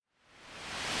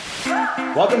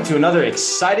Welcome to another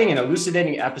exciting and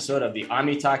elucidating episode of the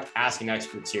OmniTalk Ask an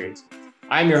Expert series.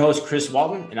 I am your host, Chris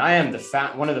Walton, and I am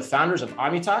one of the founders of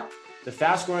OmniTalk, the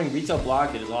fast-growing retail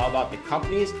blog that is all about the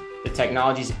companies, the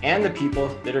technologies, and the people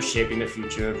that are shaping the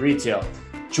future of retail.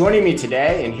 Joining me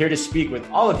today and here to speak with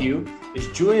all of you is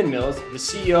Julian Mills, the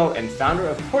CEO and founder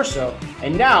of Corso,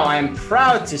 and now I am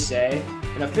proud to say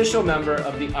an official member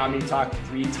of the OmniTalk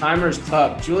Three Timers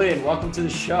Club. Julian, welcome to the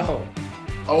show.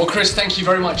 Oh, well, Chris, thank you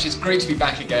very much. It's great to be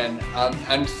back again.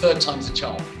 And third time's a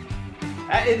charm.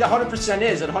 It 100%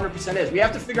 is. It 100% is. We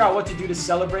have to figure out what to do to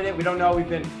celebrate it. We don't know. We've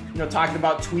been, talking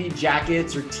about tweed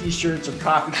jackets or T-shirts or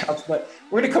coffee cups, but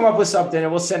we're gonna come up with something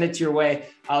and we'll send it to your way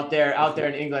out there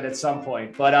in England at some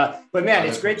point. But man,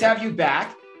 it's great to have you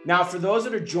back. Now, for those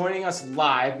that are joining us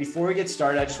live, before we get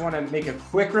started, I just want to make a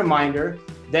quick reminder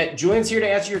that Julian's here to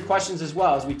answer your questions as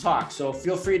well as we talk. So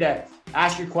feel free to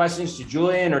ask your questions to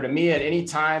Julian or to me at any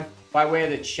time by way of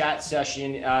the chat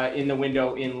session in the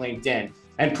window in LinkedIn.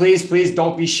 And please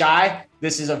don't be shy.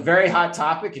 This is a very hot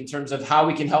topic in terms of how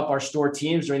we can help our store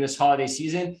teams during this holiday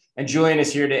season. And Julian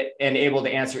is here and able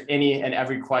to answer any and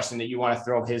every question that you want to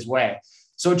throw his way.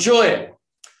 So Julian,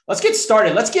 let's get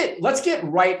started. Let's get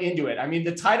right into it. I mean,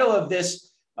 the title of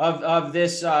this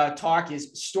talk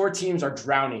is "Store Teams Are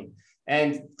Drowning,"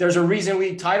 and there's a reason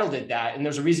we titled it that, and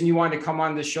there's a reason you wanted to come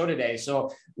on the show today.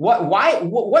 So,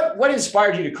 what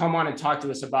inspired you to come on and talk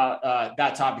to us about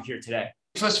that topic here today?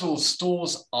 First of all,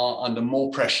 stores are under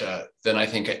more pressure than I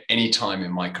think at any time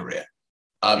in my career,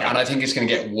 and I think it's going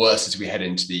to get worse as we head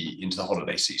into the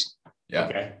holiday season. Yeah.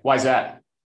 Okay. Why is that?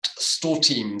 Store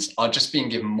teams are just being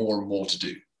given more and more to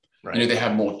do. Right. They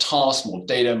have more tasks, more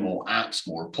data, more apps,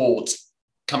 more reports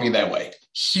coming their way.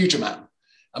 Huge amount.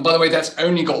 And by the way, that's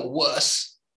only got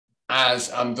worse as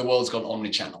the world's gone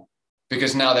omnichannel,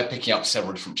 because now they're picking up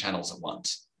several different channels at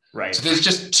once. Right. So there's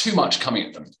just too much coming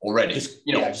at them already. Just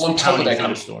on top of their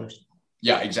kind of stores.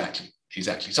 Yeah, exactly.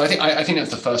 So I think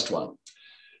that's the first one.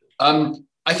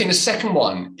 I think the second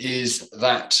one is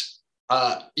that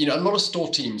a lot of store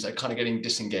teams are kind of getting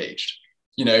disengaged.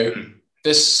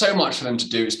 There's so much for them to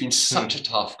do. It's been such a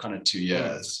tough kind of 2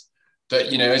 years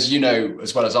that, as you know,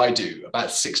 as well as I do, about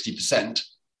 60%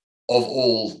 of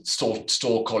all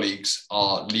store colleagues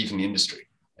are leaving the industry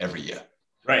every year.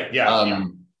 Right. Yeah.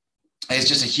 It's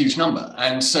just a huge number.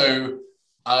 And so,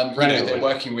 they're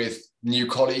working with new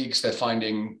colleagues. They're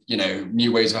finding,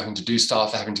 new ways of having to do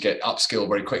stuff. They're having to get upskill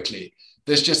very quickly.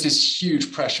 There's just this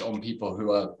huge pressure on people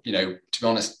who are, to be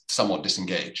honest, somewhat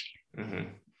disengaged. Mm-hmm.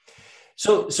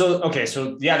 So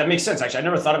yeah, that makes sense. Actually, I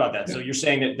never thought about that. Yeah. So you're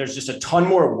saying that there's just a ton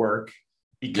more work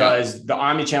because the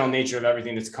omnichannel nature of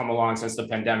everything that's come along since the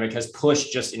pandemic has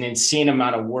pushed just an insane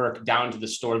amount of work down to the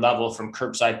store level, from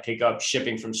curbside pickup,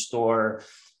 shipping from store,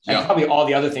 and probably all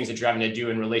the other things that you're having to do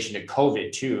in relation to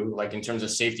COVID too, like in terms of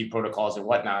safety protocols and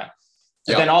whatnot.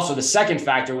 And then also the second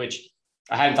factor, which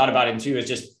I hadn't thought about it too, is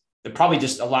just probably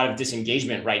just a lot of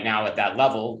disengagement right now at that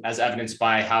level, as evidenced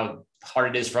by how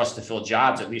hard it is for us to fill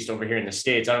jobs, at least over here in the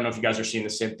States. I don't know if you guys are seeing the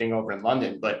same thing over in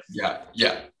London, but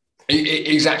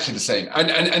exactly the same.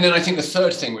 And then I think the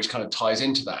third thing, which kind of ties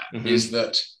into that, is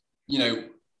that,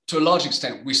 to a large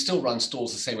extent, we still run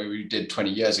stores the same way we did 20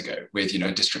 years ago with,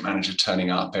 a district manager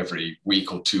turning up every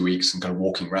week or 2 weeks and kind of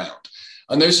walking around.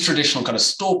 And those traditional kind of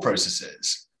store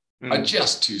processes are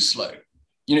just too slow.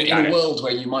 In a world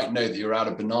where you might know that you're out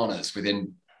of bananas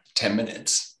within 10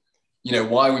 minutes,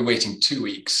 why are we waiting 2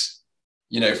 weeks,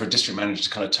 for a district manager to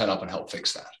kind of turn up and help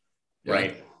fix that?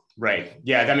 Right.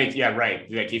 Yeah, that makes,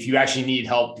 right. Like if you actually need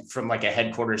help from like a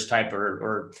headquarters type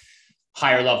or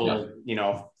higher level,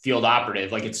 field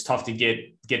operative, like it's tough to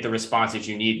get the response that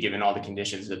you need given all the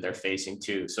conditions that they're facing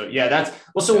too. So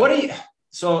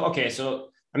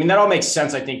I mean, that all makes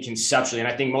sense, I think, conceptually. And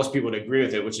I think most people would agree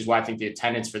with it, which is why I think the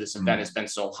attendance for this event has been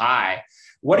so high.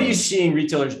 What are you seeing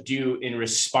retailers do in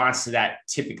response to that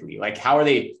typically? Like, how are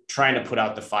they trying to put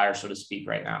out the fire, so to speak,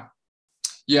 right now?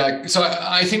 Yeah. So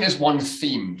I think there's one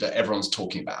theme that everyone's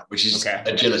talking about, which is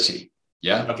agility.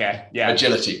 Yeah. Okay. Yeah.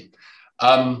 Agility.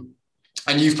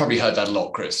 And you've probably heard that a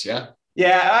lot, Chris. Yeah.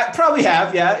 Yeah, I probably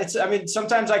have. Yeah.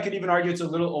 Sometimes I could even argue it's a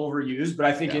little overused, but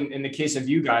I think in the case of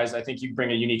you guys, I think you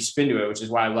bring a unique spin to it, which is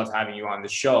why I love having you on the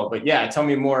show. But yeah, tell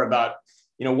me more about,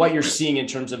 what you're seeing in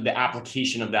terms of the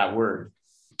application of that word.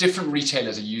 Different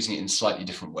retailers are using it in slightly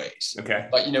different ways. Okay.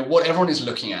 But, what everyone is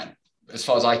looking at, as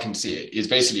far as I can see it, is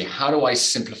basically, how do I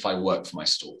simplify work for my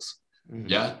stores? Mm-hmm.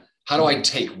 Yeah. How do I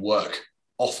take work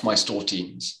off my store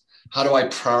teams? How do I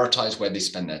prioritize where they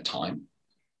spend their time?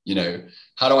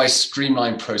 How do I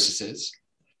streamline processes?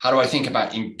 How do I think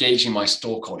about engaging my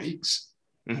store colleagues?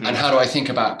 Mm-hmm. And how do I think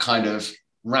about kind of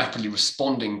rapidly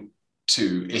responding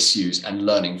to issues and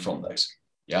learning from those.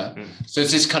 Yeah. So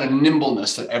it's this kind of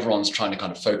nimbleness that everyone's trying to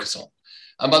kind of focus on.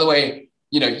 And by the way,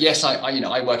 yes,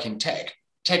 I work in tech.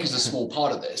 Tech is a small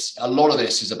part of this. A lot of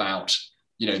this is about,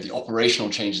 the operational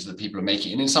changes that people are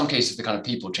making. And in some cases, the kind of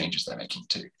people changes they're making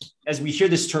too. As we hear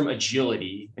this term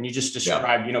agility, and you just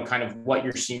described, kind of what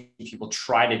you're seeing people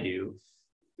try to do.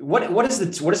 What does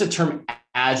the term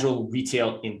agile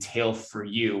retail entail for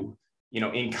you,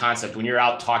 in concept, when you're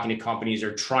out talking to companies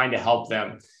or trying to help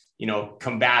them,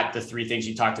 combat the three things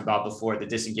you talked about before: the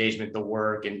disengagement, the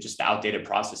work, and just the outdated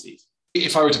processes?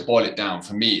 If I were to boil it down,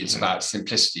 for me, it's about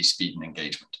simplicity, speed, and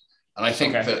engagement. And I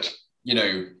think that,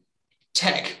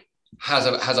 tech has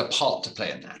a part to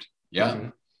play in that. Yeah. Mm-hmm.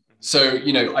 So,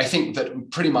 I think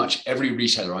that pretty much every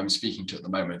retailer I'm speaking to at the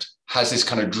moment has this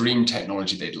kind of dream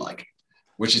technology they'd like,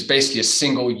 which is basically a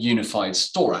single unified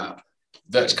store app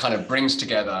that kind of brings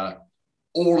together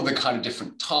all of the kind of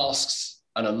different tasks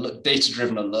and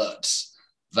data-driven alerts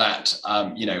that,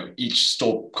 each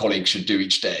store colleague should do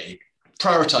each day,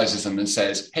 prioritizes them and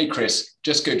says, hey, Chris,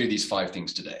 just go do these 5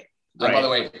 things today. Right. And by the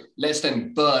way, let's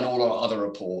then burn all our other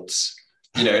reports.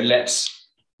 Let's,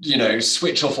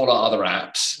 switch off all our other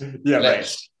apps. Yeah,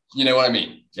 right. You know what I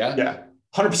mean? Yeah. Yeah.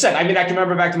 100%. I mean, I can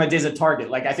remember back to my days at Target.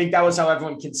 Like, I think that was how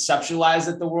everyone conceptualized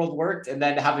that the world worked. And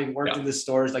then having worked in the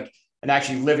stores, and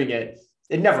actually living it,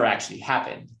 it never actually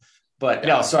happened. But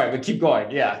no, sorry, but keep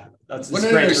going. Yeah. That's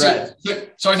great.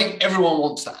 So I think everyone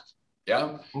wants that.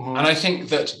 Yeah. Mm-hmm. And I think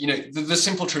that, the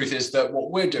simple truth is that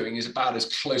what we're doing is about as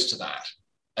close to that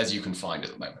as you can find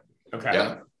at the moment. Okay.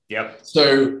 Yeah. Yep.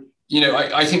 So,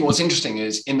 I think what's interesting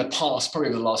is in the past, probably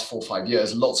over the last 4 or 5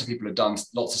 years, lots of people have done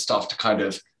lots of stuff to kind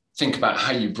of think about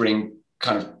how you bring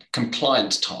kind of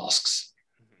compliance tasks,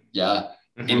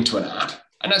 into an app.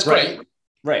 And that's great.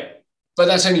 Right. But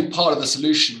that's only part of the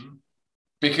solution,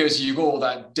 because you've got all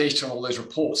that data and all those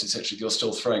reports, essentially, you're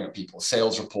still throwing at people: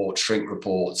 sales reports, shrink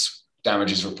reports,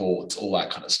 damages reports, all that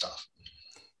kind of stuff.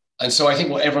 And so I think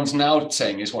what everyone's now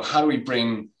saying is, well, how do we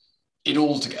bring it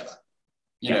all together?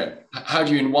 How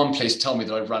do you in one place tell me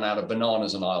that I've run out of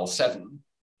bananas on aisle 7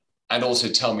 and also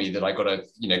tell me that I got to,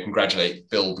 congratulate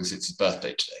Bill because it's his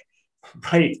birthday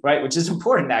today? Right. Which is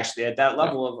important actually at that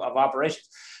level of operations.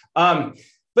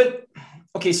 But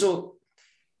okay, so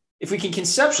if we can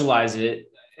conceptualize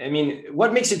it, I mean,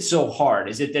 what makes it so hard?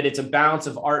 Is it that it's a balance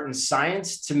of art and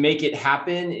science to make it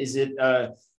happen? Is it,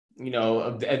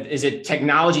 is it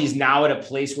technology is now at a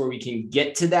place where we can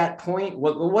get to that point?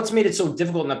 What's made it so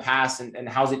difficult in the past, and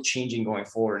how's it changing going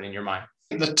forward in your mind?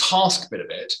 The task bit of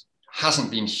it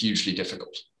hasn't been hugely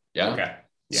difficult. Yeah. Okay.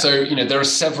 Yeah. So, there are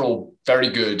several very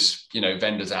good,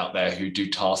 vendors out there who do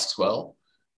tasks well.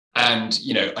 And,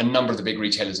 a number of the big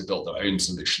retailers have built their own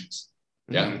solutions.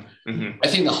 Yeah. Mm-hmm. I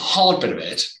think the hard bit of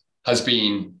it has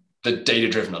been the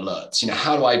data-driven alerts.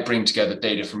 How do I bring together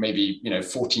data from maybe,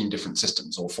 14 different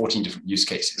systems or 14 different use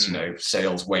cases,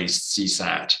 sales, waste,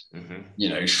 CSAT,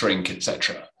 shrink,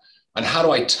 etc. And how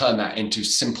do I turn that into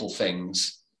simple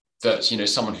things that,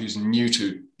 someone who's new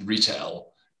to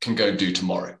retail can go do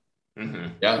tomorrow? Mm-hmm.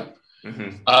 Yeah.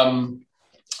 Mm-hmm.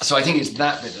 So I think it's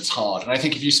that bit that's hard. And I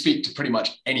think if you speak to pretty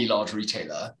much any large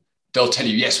retailer, they'll tell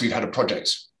you, yes, we've had a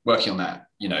project working on that,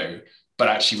 but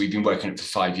actually we've been working on it for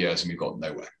 5 years and we've got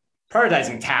nowhere.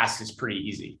 Prioritizing tasks is pretty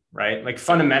easy, right? Like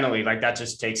fundamentally, that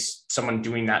just takes someone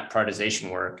doing that prioritization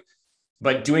work,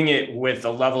 but doing it with a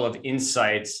level of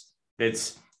insights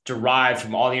that's derived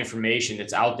from all the information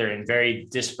that's out there in very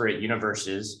disparate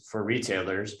universes for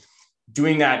retailers,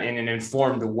 doing that in an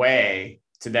informed way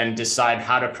to then decide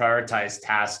how to prioritize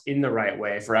tasks in the right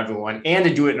way for everyone and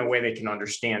to do it in a way they can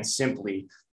understand simply.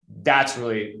 That's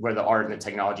really where the art and the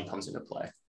technology comes into play.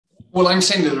 Well, I'm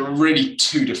saying that there are really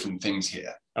 2 different things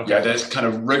here. Okay. Yeah, there's kind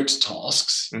of rote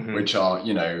tasks, which are,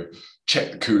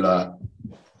 check the cooler,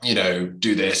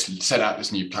 do this, set out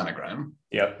this new planogram.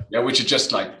 Yep. Yeah, which are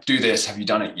just like, do this. Have you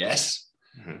done it? Yes.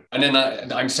 Mm-hmm. And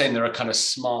then I'm saying there are kind of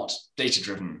smart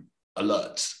data-driven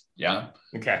alerts. Yeah.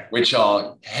 Okay. Which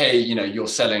are, hey, you're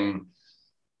selling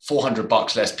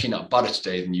 $400 less peanut butter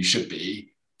today than you should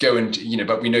be. Go and,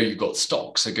 but we know you've got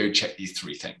stock. So go check these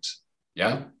 3 things.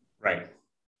 Yeah. Right.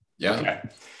 Yeah. Okay.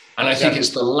 And I think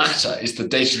it's the latter, is the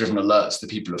data-driven alerts that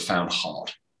people have found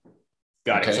hard.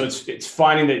 Got it. So it's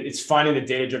finding the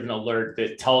data-driven alert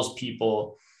that tells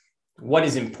people what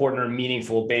is important or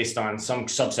meaningful based on some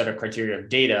subset of criteria of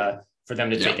data for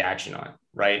them to take action on,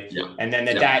 right? Yeah. And then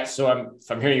if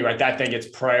I'm hearing you right, that then gets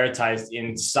prioritized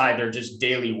inside their just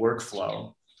daily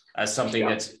workflow as something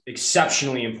that's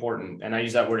exceptionally important. And I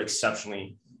use that word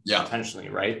exceptionally intentionally,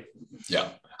 right? Yeah.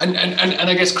 And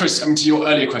I guess, Chris, I mean, to your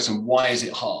earlier question, why is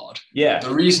it hard? Yeah.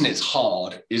 The reason it's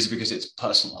hard is because it's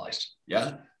personalized.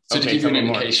 Yeah. So to give you an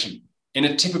indication, in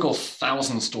a typical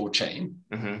 1,000-store chain,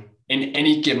 on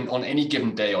any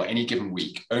given day or any given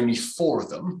week, only 4 of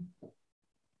them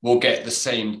will get the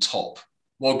same top.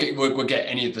 We'll get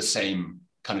any of the same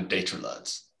kind of data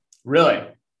alerts. Really?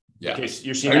 Yeah. Okay, so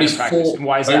you're seeing only that in practice. And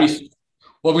why is that?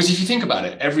 Well, because if you think about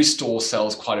it, every store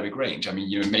sells quite a big range. I mean,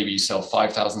 maybe you sell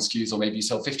 5,000 SKUs or maybe you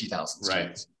sell 50,000 SKUs.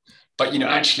 Right. But,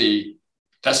 actually,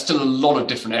 that's still a lot of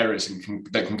different areas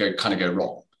that can go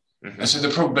wrong. And so the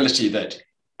probability that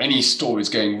any store is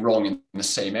going wrong in the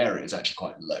same area is actually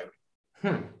quite low.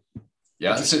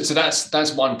 Yeah. So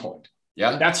that's one point.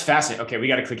 Yeah. That's fascinating. Okay. We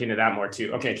got to click into that more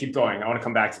too. Okay. Keep going. I want to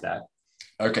come back to that.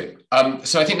 Okay.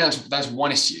 So I think that's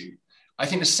one issue. I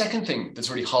think the second thing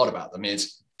that's really hard about them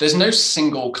is there's no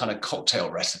single kind of cocktail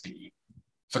recipe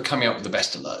for coming up with the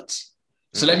best alerts.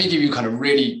 So let me give you kind of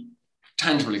really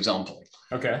tangible example.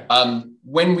 Okay.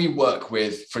 When we work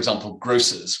with, for example,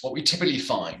 grocers, what we typically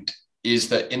find is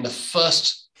that in the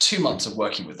first 2 months of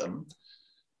working with them,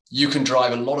 you can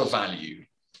drive a lot of value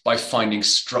by finding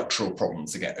structural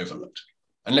problems that get overlooked.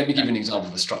 And let me give you an example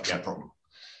of a structural problem.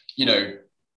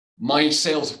 My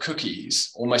sales of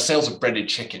cookies or my sales of breaded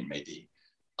chicken, maybe,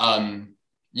 are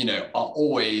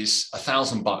always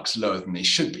 $1,000 lower than they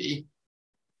should be.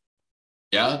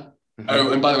 Yeah.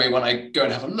 Oh, and by the way, when I go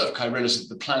and have a look, I realize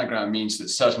that the planogram means that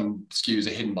certain SKUs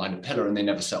are hidden behind a pillar and they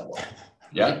never sell well.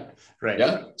 Yeah. Right.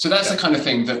 Yeah. So that's the kind of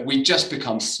thing that we just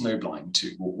become snowblind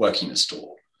to working in a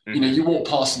store. You walk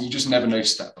past and you just never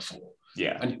noticed that before.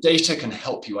 Yeah. And data can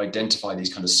help you identify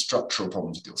these kind of structural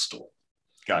problems with your store.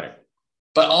 Got it.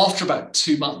 But after about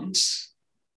 2 months,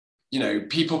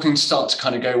 people can start to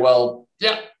kind of go, well,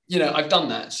 yeah, I've done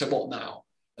that. So what now?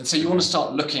 And so you want to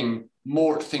start looking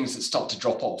more at things that start to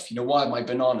drop off. Why have my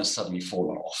bananas suddenly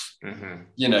fallen off?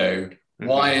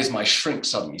 Why is my shrink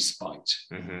suddenly spiked?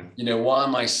 Why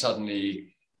am I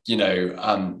suddenly, I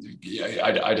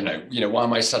don't know, why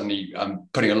am I suddenly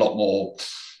putting a lot more,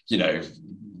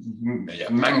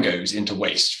 mangoes into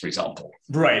waste, for example?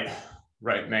 Right.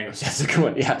 Mangoes. That's a good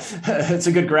one. Yeah. It's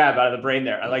a good grab out of the brain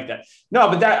there. I like that. No,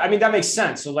 but that makes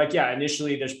sense. So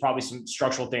initially there's probably some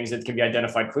structural things that can be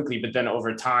identified quickly, but then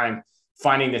over time,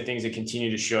 finding the things that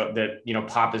continue to show that,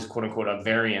 pop as quote unquote a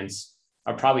variance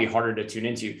are probably harder to tune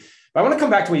into. But I want to come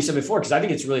back to what you said before, because I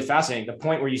think it's really fascinating. The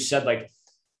point where you said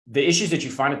the issues that you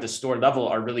find at the store level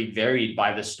are really varied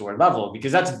by the store level,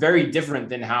 because that's very different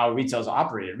than how retail's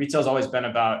operated. Retail's always been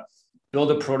about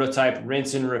build a prototype,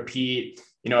 rinse and repeat.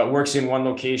 It works in one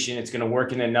location, it's going to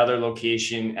work in another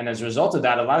location. And as a result of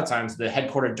that, a lot of times the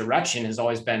headquartered direction has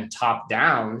always been top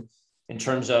down in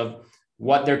terms of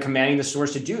what they're commanding the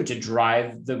stores to do to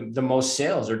drive the most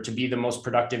sales or to be the most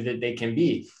productive that they can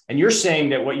be. And you're saying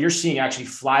that what you're seeing actually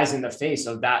flies in the face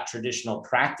of that traditional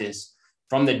practice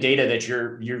from the data that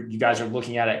you guys are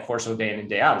looking at Corso day in and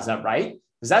day out. Is that right?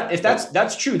 If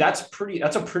that's true, that's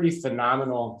a pretty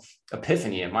phenomenal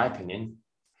epiphany, in my opinion.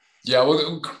 Yeah,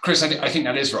 well, Chris, I think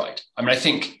that is right. I mean, I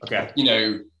think,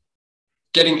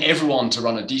 getting everyone to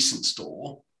run a decent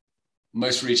store,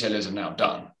 most retailers have now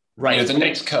done. Right. The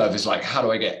next curve is how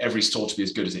do I get every store to be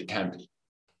as good as it can be?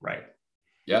 Right.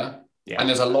 Yeah. And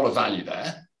there's a lot of value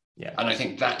there. Yeah. And I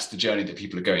think that's the journey that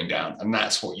people are going down. And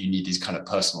that's what you need these kind of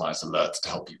personalized alerts to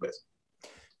help you with.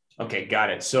 Okay, got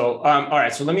it. So, all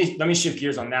right. So let me shift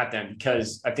gears on that then,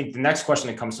 because I think the next question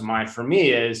that comes to mind for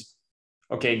me is,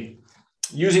 okay,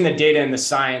 using the data and the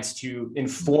science to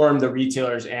inform the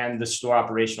retailers and the store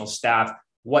operational staff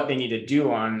what they need to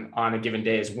do on a given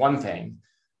day is one thing,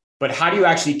 but how do you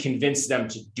actually convince them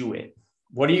to do it?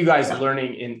 What are you guys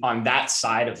learning on that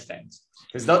side of things?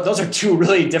 Because those are two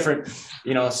really different,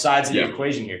 sides of the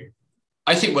equation here.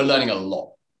 I think we're learning a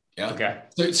lot. Yeah. Okay.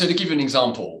 So to give you an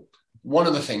example, one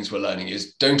of the things we're learning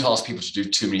is don't ask people to do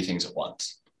too many things at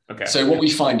once. Okay. So what we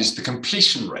find is the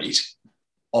completion rate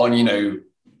on,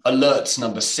 alerts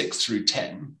number 6 through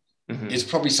 10 is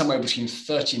probably somewhere between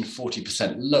 30 and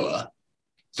 40% lower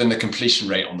than the completion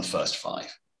rate on the first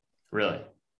 5. Really?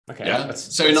 Okay. Yeah.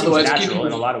 So in other words, natural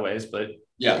in a lot of ways, but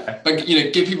but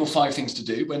give people 5 things to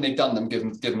do. When they've done them,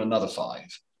 give them another 5.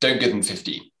 Don't give them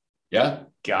 15. Yeah.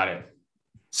 Got it.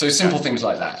 So simple things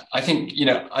like that. I think,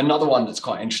 another one that's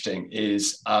quite interesting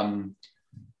is,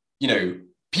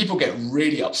 people get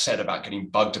really upset about getting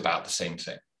bugged about the same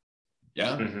thing.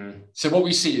 Yeah. So what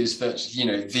we see is that,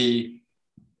 the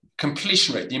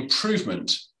completion rate, the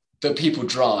improvement that people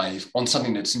drive on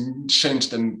something that's shown to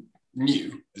them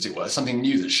new, as it were, something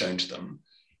new that's shown to them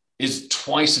is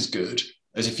twice as good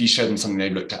as if you showed them something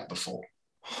they've looked at before.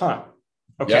 Huh.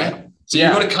 Okay. Yeah. So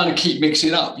you've got to kind of keep mixing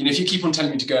it up. If you keep on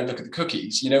telling me to go and look at the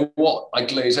cookies, you know what? I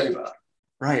glaze over.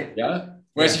 Right. Yeah.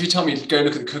 Whereas if you tell me to go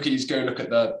look at the cookies, go look at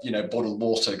the, bottled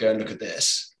water, go and look at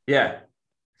this. Yeah.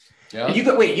 Yeah. And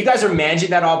you guys are managing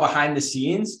that all behind the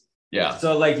scenes. Yeah.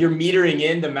 So like you're metering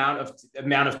in the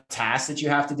amount of tasks that you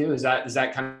have to do. Is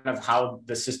that kind of how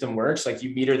the system works? Like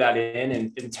you meter that in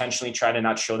and intentionally try to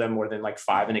not show them more than like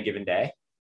 5 in a given day.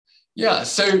 Yeah.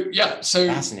 So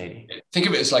fascinating. Think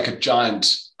of it as like a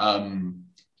giant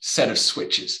set of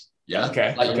switches. Yeah.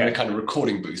 Okay. Like you're in a kind of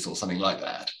recording booth or something like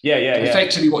that. Yeah.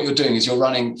 Effectively, what you're doing is you're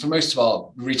running, for most of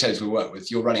our retailers we work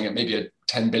with, you're running at maybe a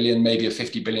 $10 billion, maybe a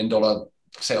 $50 billion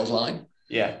sales line.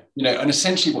 Yeah. And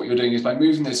essentially what you're doing is by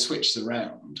moving those switches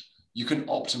around, you can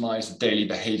optimize the daily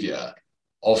behavior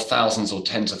of thousands or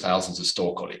tens of thousands of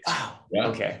store colleagues. Wow. Yeah.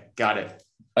 Okay. Got it.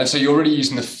 And so you're already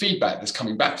using the feedback that's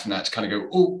coming back from that to kind of go,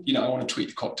 oh, I want to tweak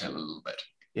the cocktail a little bit.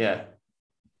 Yeah.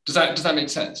 Does that make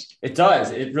sense? It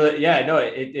does. It really, yeah, no,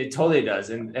 it totally does.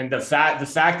 And the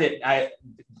fact that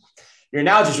your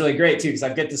analogy is really great too, because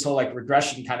I get this whole like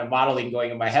regression kind of modeling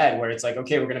going in my head where it's like,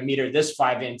 okay, we're going to meter this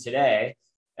 5 in today.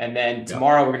 And then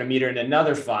tomorrow we're going to meter in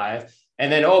another 5.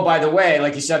 And then, oh, by the way,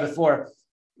 like you said before,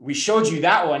 we showed you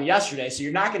that one yesterday. So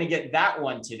you're not going to get that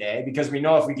one today because we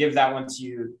know if we give that one to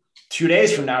you 2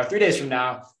 days from now or 3 days from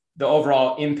now, the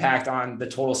overall impact on the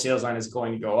total sales line is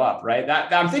going to go up, right?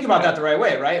 That I'm thinking about that the right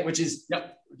way, right? Which is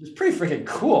pretty freaking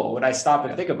cool when I stop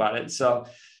and think about it. So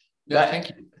thank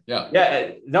you.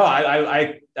 Yeah. No,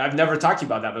 I've never talked to you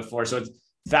about that before. So it's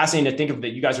fascinating to think of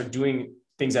that you guys are doing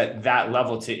things at that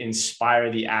level to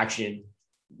inspire the action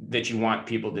that you want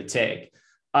people to take.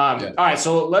 All right.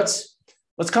 So let's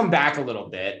come back a little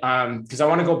bit. Cause I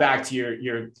want to go back to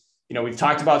your, we've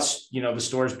talked about, the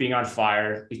stores being on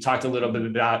fire. We talked a little bit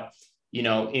about,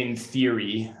 in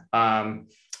theory,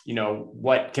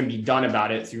 what can be done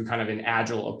about it through kind of an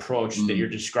agile approach that you're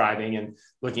describing and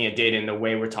looking at data in the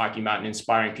way we're talking about and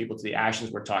inspiring people to the actions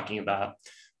we're talking about.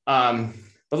 But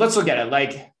let's look at it.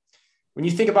 Like when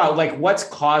you think about like what's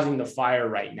causing the fire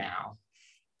right now,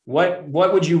 what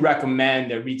would you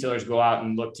recommend that retailers go out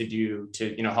and look to do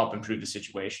to, help improve the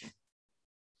situation?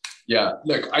 Yeah,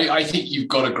 look, I think you've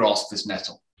got to grasp this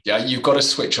nettle. Yeah, you've got to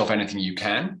switch off anything you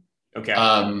can. Okay.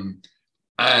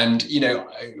 And,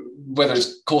 whether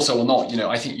it's Corso or not,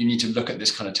 I think you need to look at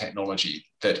this kind of technology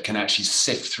that can actually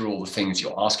sift through all the things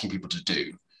you're asking people to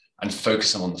do and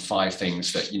focus them on the 5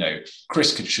 things that,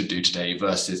 Chris should do today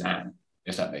versus Anne,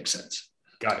 if that makes sense.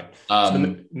 Got it.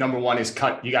 So number 1 is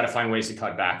you got to find ways to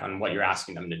cut back on what you're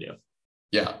asking them to do.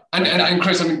 Yeah. And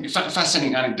Chris,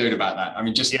 fascinating anecdote about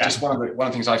that. Just one of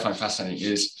the things I find fascinating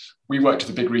is we worked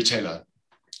with a big retailer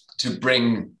to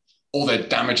bring all their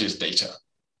damages data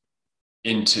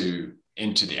into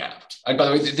the app. And by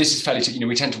the way, this is fairly,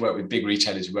 we tend to work with big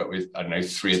retailers. We work with,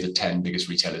 3 of the 10 biggest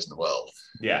retailers in the world.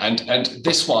 Yeah. And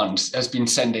this one has been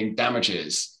sending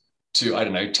damages to,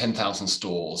 10,000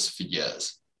 stores for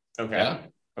years. Okay. Yeah?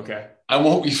 Okay. And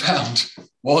what we found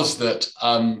was that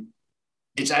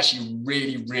it's actually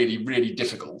really, really, really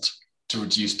difficult to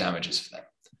reduce damages for them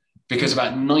because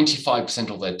about 95%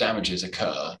 of their damages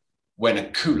occur when a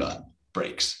cooler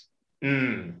breaks.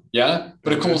 Yeah.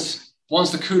 But of course,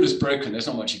 once the cooler's broken, there's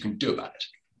not much you can do about it.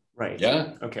 Right.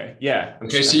 Yeah. Okay. Yeah.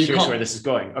 Okay. So you can't. Where this is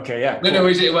going. Okay. Yeah. No.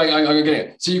 I'm getting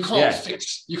it. So you can't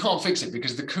fix it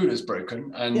because the cooler's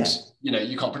broken, and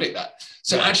you can't predict that.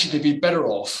 So actually, they'd be better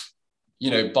off,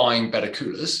 buying better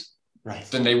coolers. Right.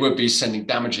 Than they would be sending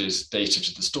damages data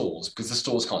to the stores because the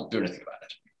stores can't do anything about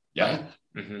it. Yeah.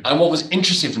 Mm-hmm. And what was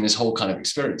interesting from this whole kind of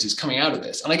experience is coming out of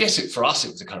this. And I guess for us, it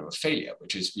was a kind of a failure,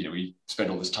 which is, we spent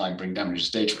all this time bringing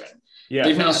damages data in. Yeah.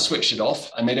 They've now switched it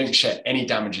off and they don't share any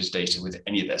damages data with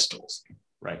any of their stores.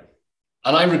 Right.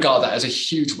 And I regard that as a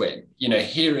huge win.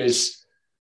 Here is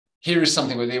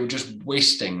something where they were just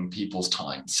wasting people's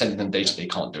time, sending them data they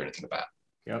can't do anything about.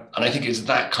 Yeah. And I think it's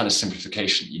that kind of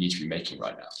simplification you need to be making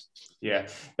right now. Yeah,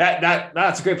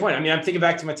 that's a great point. I'm thinking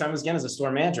back to my time again as a store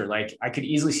manager. Like I could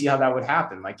easily see how that would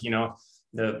happen. Like,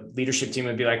 the leadership team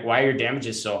would be like, why are your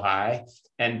damages so high?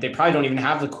 And they probably don't even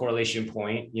have the correlation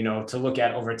point, to look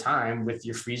at over time with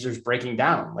your freezers breaking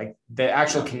down. Like the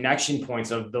actual connection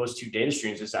points of those 2 data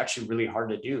streams is actually really hard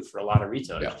to do for a lot of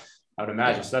retailers. Yeah. I would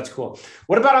imagine. Yeah. So that's cool.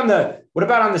 What about on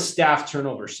the staff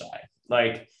turnover side?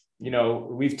 Like,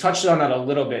 we've touched on that a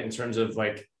little bit in terms of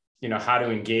like, how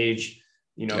to engage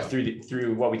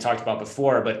through what we talked about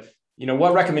before, but,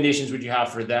 what recommendations would you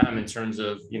have for them in terms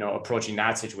of, approaching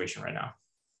that situation right now?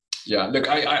 Yeah, look,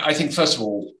 I think first of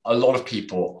all, a lot of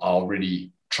people are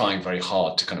really trying very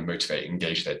hard to kind of motivate and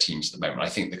engage their teams at the moment. I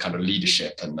think the kind of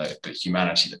leadership and the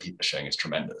humanity that people are showing is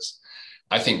tremendous.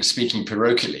 I think speaking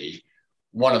parochially,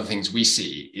 one of the things we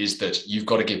see is that you've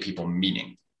got to give people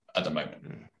meaning at the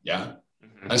moment. Yeah.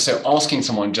 And so asking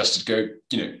someone just to go,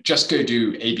 just go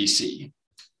do ABC,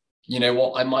 you know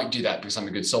what, I might do that because I'm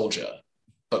a good soldier,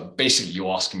 but basically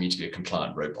you're asking me to be a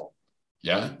compliant robot.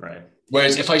 Yeah. Right.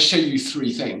 Whereas if I show you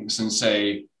 3 things and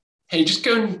say, hey, just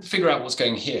go and figure out what's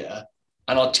going here,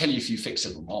 and I'll tell you if you fix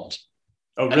it or not.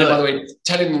 Oh, really? And then, by the way,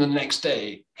 telling them the next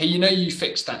day, hey, you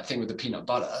fixed that thing with the peanut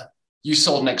butter. You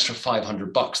sold an extra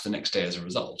 $500 the next day as a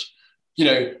result.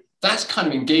 That's kind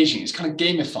of engaging. It's kind of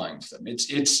gamifying for them.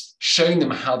 It's showing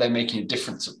them how they're making a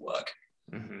difference at work.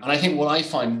 And I think what I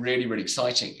find really, really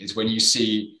exciting is when you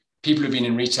see people who've been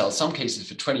in retail, in some cases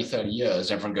for 20, 30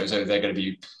 years, everyone goes, oh, they're going to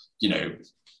be,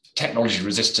 technology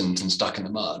resistant and stuck in the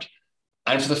mud.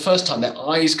 And for the first time, their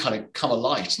eyes kind of come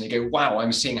alight and they go, wow,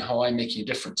 I'm seeing how I'm making a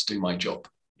difference doing my job.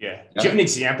 Yeah. Do you have an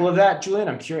example of that, Julian?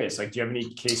 I'm curious. Like, do you have any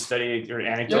case study or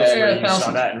anecdotes where you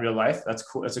saw that in real life? That's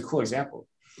cool. That's a cool example.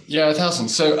 Yeah, 1,000.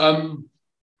 So,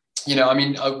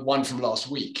 one from last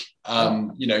week,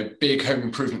 big home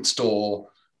improvement store,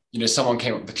 someone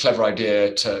came up with a clever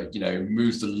idea to,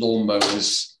 move the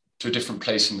lawnmowers to a different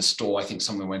place in the store. I think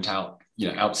someone went out,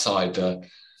 outside the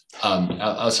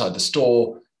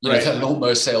store, the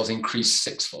lawnmower sales increased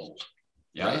 6-fold.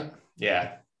 Yeah. Right.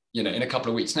 Yeah. In a couple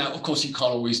of weeks. Now, of course, you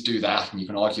can't always do that. And you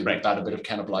can argue about a bit of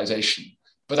cannibalization.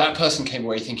 But that person came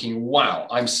away thinking, wow,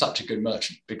 I'm such a good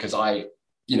merchant because I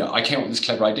came up with this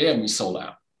clever idea and we sold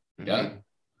out. Yeah.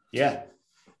 Yeah.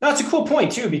 No, that's a cool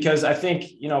point too, because I think,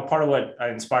 part of what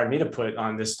inspired me to put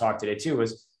on this talk today too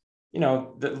was,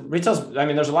 the retailers,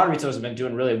 there's a lot of retailers have been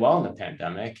doing really well in the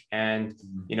pandemic, and,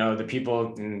 the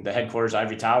people in the headquarters,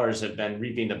 Ivory Towers, have been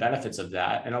reaping the benefits of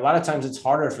that. And a lot of times it's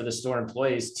harder for the store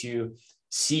employees to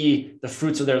see the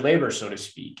fruits of their labor, so to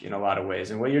speak, in a lot of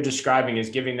ways. And what you're describing is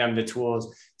giving them the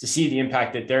tools to see the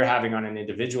impact that they're having on an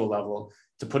individual level,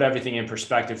 to put everything in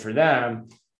perspective for them,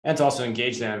 and to also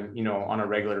engage them, on a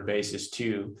regular basis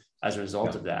too, as a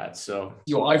result of that. So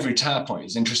your ivory tower point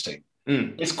is interesting.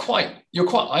 You're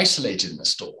quite isolated in the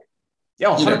store.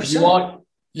 Yeah, 100%.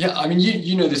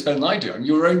 You know this better than I do. I'm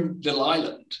your own little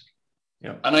island.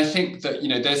 Yeah. And I think that,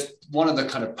 there's one of the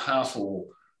kind of powerful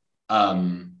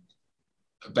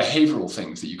behavioral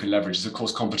things that you can leverage is, of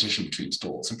course, competition between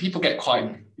stores. And people get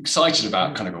quite excited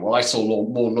about kind of, well, I sold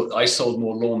more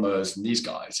lawnmowers than these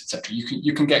guys, etc.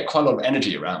 You can get quite a lot of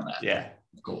energy around that. Yeah,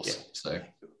 of course. Yeah. So.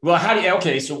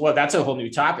 Well, that's a whole new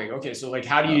topic. Okay. So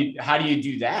how do you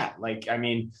do that?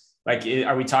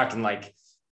 Are we talking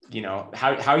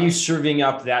how are you serving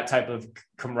up that type of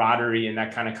camaraderie and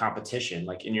that kind of competition?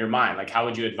 Like in your mind, how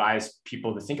would you advise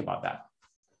people to think about that?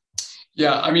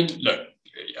 Yeah. Look,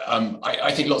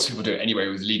 I think lots of people do it anyway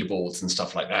with leaderboards and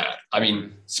stuff like that.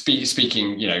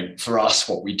 Speaking, for us,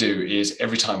 what we do is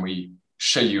every time we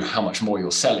show you how much more you're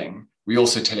selling, we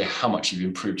also tell you how much you've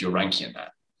improved your ranking in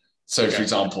that. So, for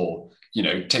example,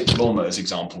 take the lawnmowers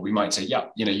example. We might say,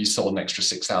 you sold an extra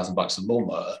 $6,000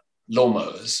 of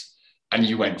lawnmowers, and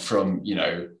you went from,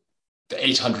 the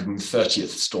 830th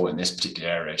store in this particular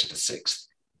area to the 6th.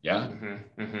 Yeah.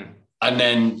 And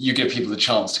then you give people the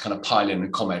chance to kind of pile in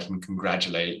and comment and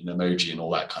congratulate and emoji and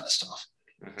all that kind of stuff.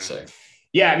 So.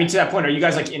 Yeah, to that point, are you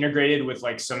guys integrated with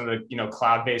some of the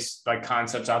cloud-based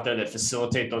concepts out there that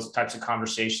facilitate those types of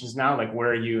conversations now?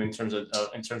 Where are you in terms of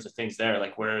things there?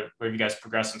 Where have you guys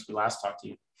progressed since we last talked to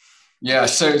you? Yeah,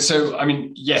 so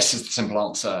yes is the simple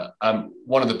answer.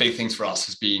 One of the big things for us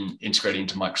has been integrating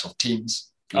into Microsoft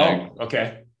Teams.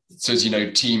 Okay. So as you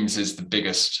know, Teams is the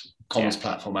biggest commerce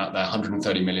platform out there,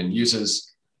 130 million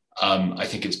users. I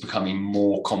think it's becoming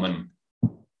more common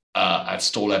at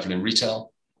store level in retail.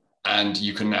 And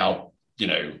you can now,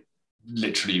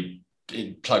 literally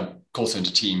plug Corso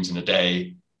into Teams in a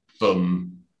day,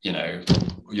 boom,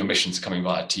 your missions are coming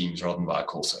via Teams rather than via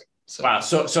Corso. So. Wow.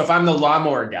 So if I'm the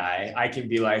lawnmower guy, I can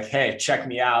be like, hey, check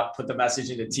me out, put the message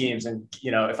into Teams. And,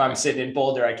 if I'm sitting in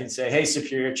Boulder, I can say, hey,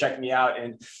 Superior, check me out.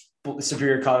 And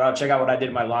Superior, Colorado, check out what I did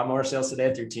in my lawnmower sales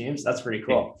today through Teams. That's pretty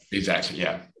cool. Exactly.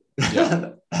 Yeah.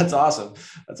 That's awesome.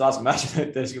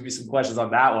 Imagine there's gonna be some questions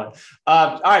on that one.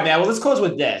 All right, man. Well, let's close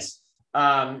with this.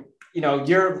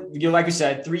 You're like you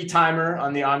said, 3-timer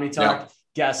on the OmniTalk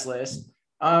guest list.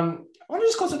 I want to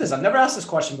just close with this. I've never asked this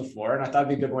question before, and I thought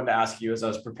it'd be a good one to ask you as I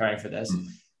was preparing for this.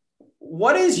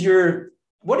 What is your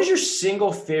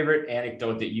single favorite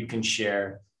anecdote that you can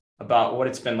share about what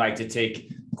it's been like to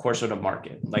take Corso to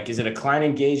market? Is it a client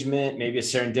engagement, maybe a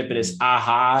serendipitous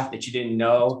aha that you didn't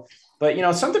know? But,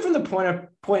 something from the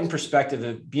point and perspective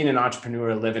of being an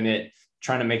entrepreneur, living it,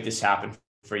 trying to make this happen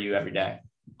for you every day.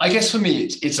 I guess for me,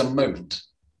 it's a moment,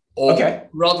 or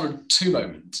rather 2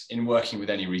 moments in working with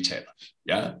any retailer.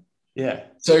 Yeah. Yeah.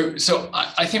 So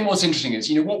I think what's interesting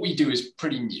is, what we do is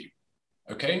pretty new.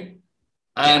 Okay.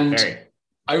 And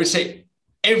I would say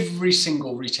every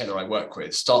single retailer I work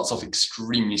with starts off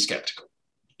extremely skeptical.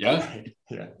 Yeah.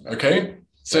 Yeah. Okay.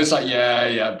 So it's like,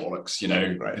 yeah, bollocks,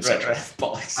 etc.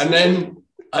 Bollocks.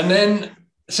 And then,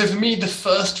 so for me, the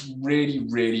first really,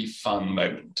 really fun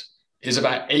moment is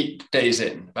about 8 days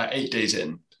in,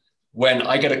 when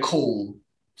I get a call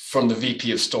from the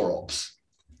VP of store ops.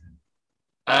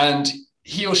 And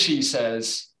he or she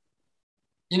says,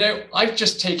 I've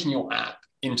just taken your app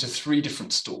into 3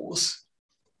 different stores.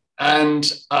 And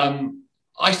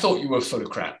I thought you were full of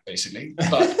crap, basically.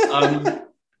 But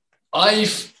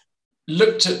I've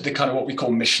looked at the kind of what we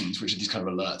call missions, which are these kind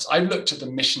of alerts. I've looked at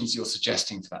the missions you're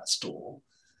suggesting for that store.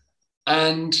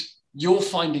 And you're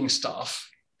finding stuff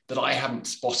that I haven't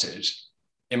spotted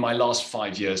in my last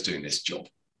 5 years doing this job.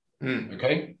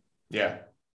 Okay? Yeah.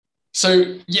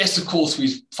 So yes, of course,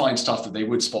 we find stuff that they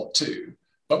would spot too,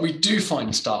 but we do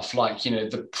find stuff like,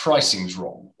 the pricing's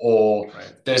wrong, or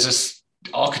there's a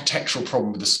architectural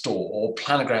problem with the store, or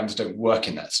planograms don't work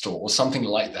in that store, or something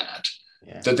like that,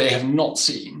 that they have not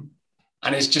seen.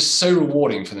 And it's just so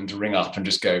rewarding for them to ring up and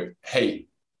just go, hey,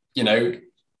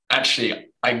 actually,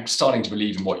 I'm starting to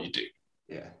believe in what you do.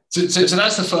 Yeah. So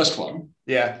that's the first one.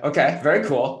 Yeah. Okay. Very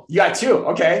cool. You got 2.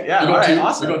 Okay. Yeah. All right.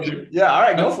 Awesome. Yeah. All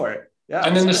right. Go for it. Yeah.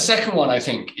 And then the second one, I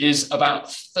think, is about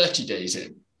 30 days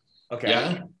in. Okay.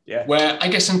 Yeah. Yeah. Where I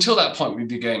guess until that point, we'd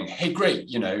be going, hey, great.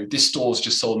 this store's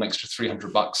just sold an extra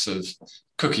 $300 of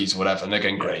cookies or whatever. And they're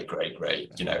going, great.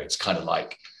 It's kind of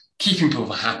like keeping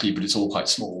people happy, but it's all quite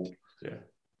small. Yeah.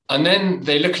 And then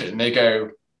they look at it and they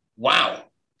go, wow,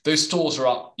 those stores are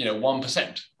up,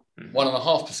 1%,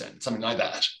 1.5%, something like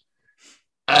that.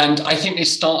 And I think they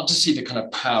start to see the kind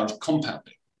of power of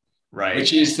compounding, right?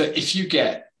 Which is that if you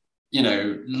get,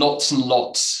 lots and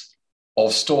lots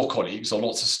of store colleagues or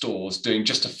lots of stores doing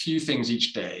just a few things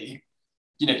each day,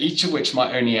 each of which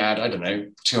might only add, I don't know,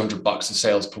 $200 of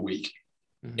sales per week.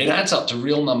 It adds up to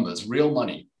real numbers, real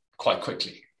money quite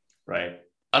quickly. Right.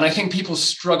 And I think people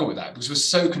struggle with that because we're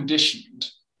so conditioned,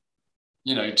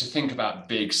 to think about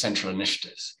big central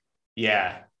initiatives.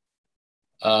 Yeah.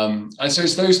 And so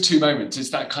it's those 2 moments.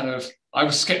 It's that kind of, I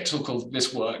was skeptical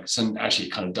this works, and actually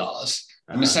it kind of does.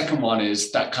 And the second one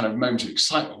is that kind of moment of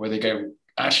excitement where they go,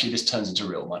 actually, this turns into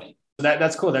real money.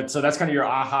 That's cool. That's kind of your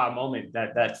aha moment.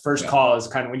 That first call is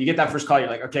kind of when you get that first call, you're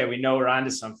like, okay, we know we're onto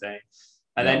something.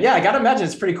 And then, I got to imagine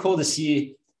it's pretty cool to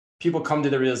see people come to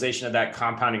the realization of that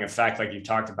compounding effect, like you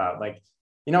talked about. Like,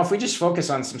 if we just focus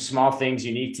on some small things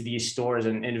unique to these stores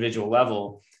and individual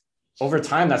level, over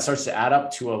time, that starts to add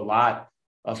up to a lot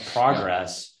of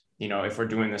progress, if we're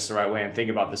doing this the right way and think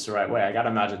about this the right way. I got to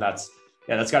imagine that's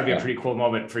got to be a pretty cool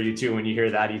moment for you too, when you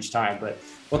hear that each time. But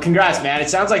congrats, man. It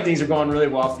sounds like things are going really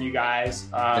well for you guys.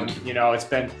 It's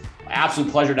been an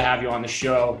absolute pleasure to have you on the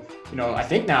show. I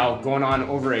think now going on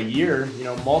over a year,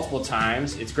 multiple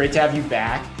times. It's great to have you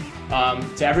back.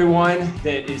 To everyone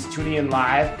that is tuning in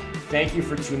live, thank you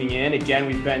for tuning in. Again,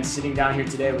 we've been sitting down here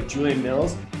today with Julian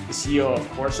Mills, the CEO of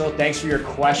Corso. Thanks for your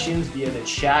questions via the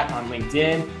chat on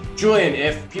LinkedIn. Julian,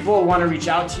 if people want to reach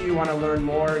out to you, want to learn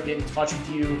more, get in touch with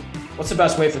you, what's the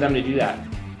best way for them to do that?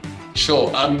 Sure.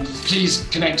 Please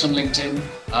connect on LinkedIn.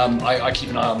 I keep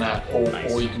an eye on that,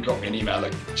 or you can drop me an email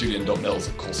at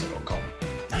julian.mills@corso.com.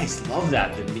 Nice. Love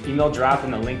that. The email drop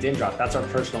and the LinkedIn drop. That's our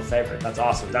personal favorite. That's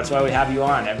awesome. That's why we have you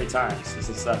on every time.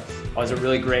 It's always a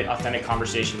really great, authentic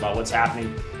conversation about what's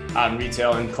happening out in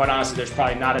retail. And quite honestly, there's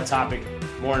probably not a topic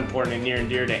more important and near and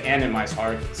dear to Ann and my's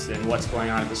heart than what's going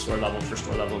on at the store level for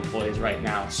store level employees right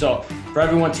now. So for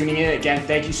everyone tuning in, again,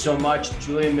 thank you so much.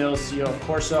 Julian Mills, CEO of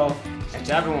Corso. And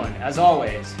to everyone, as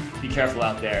always, be careful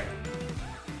out there.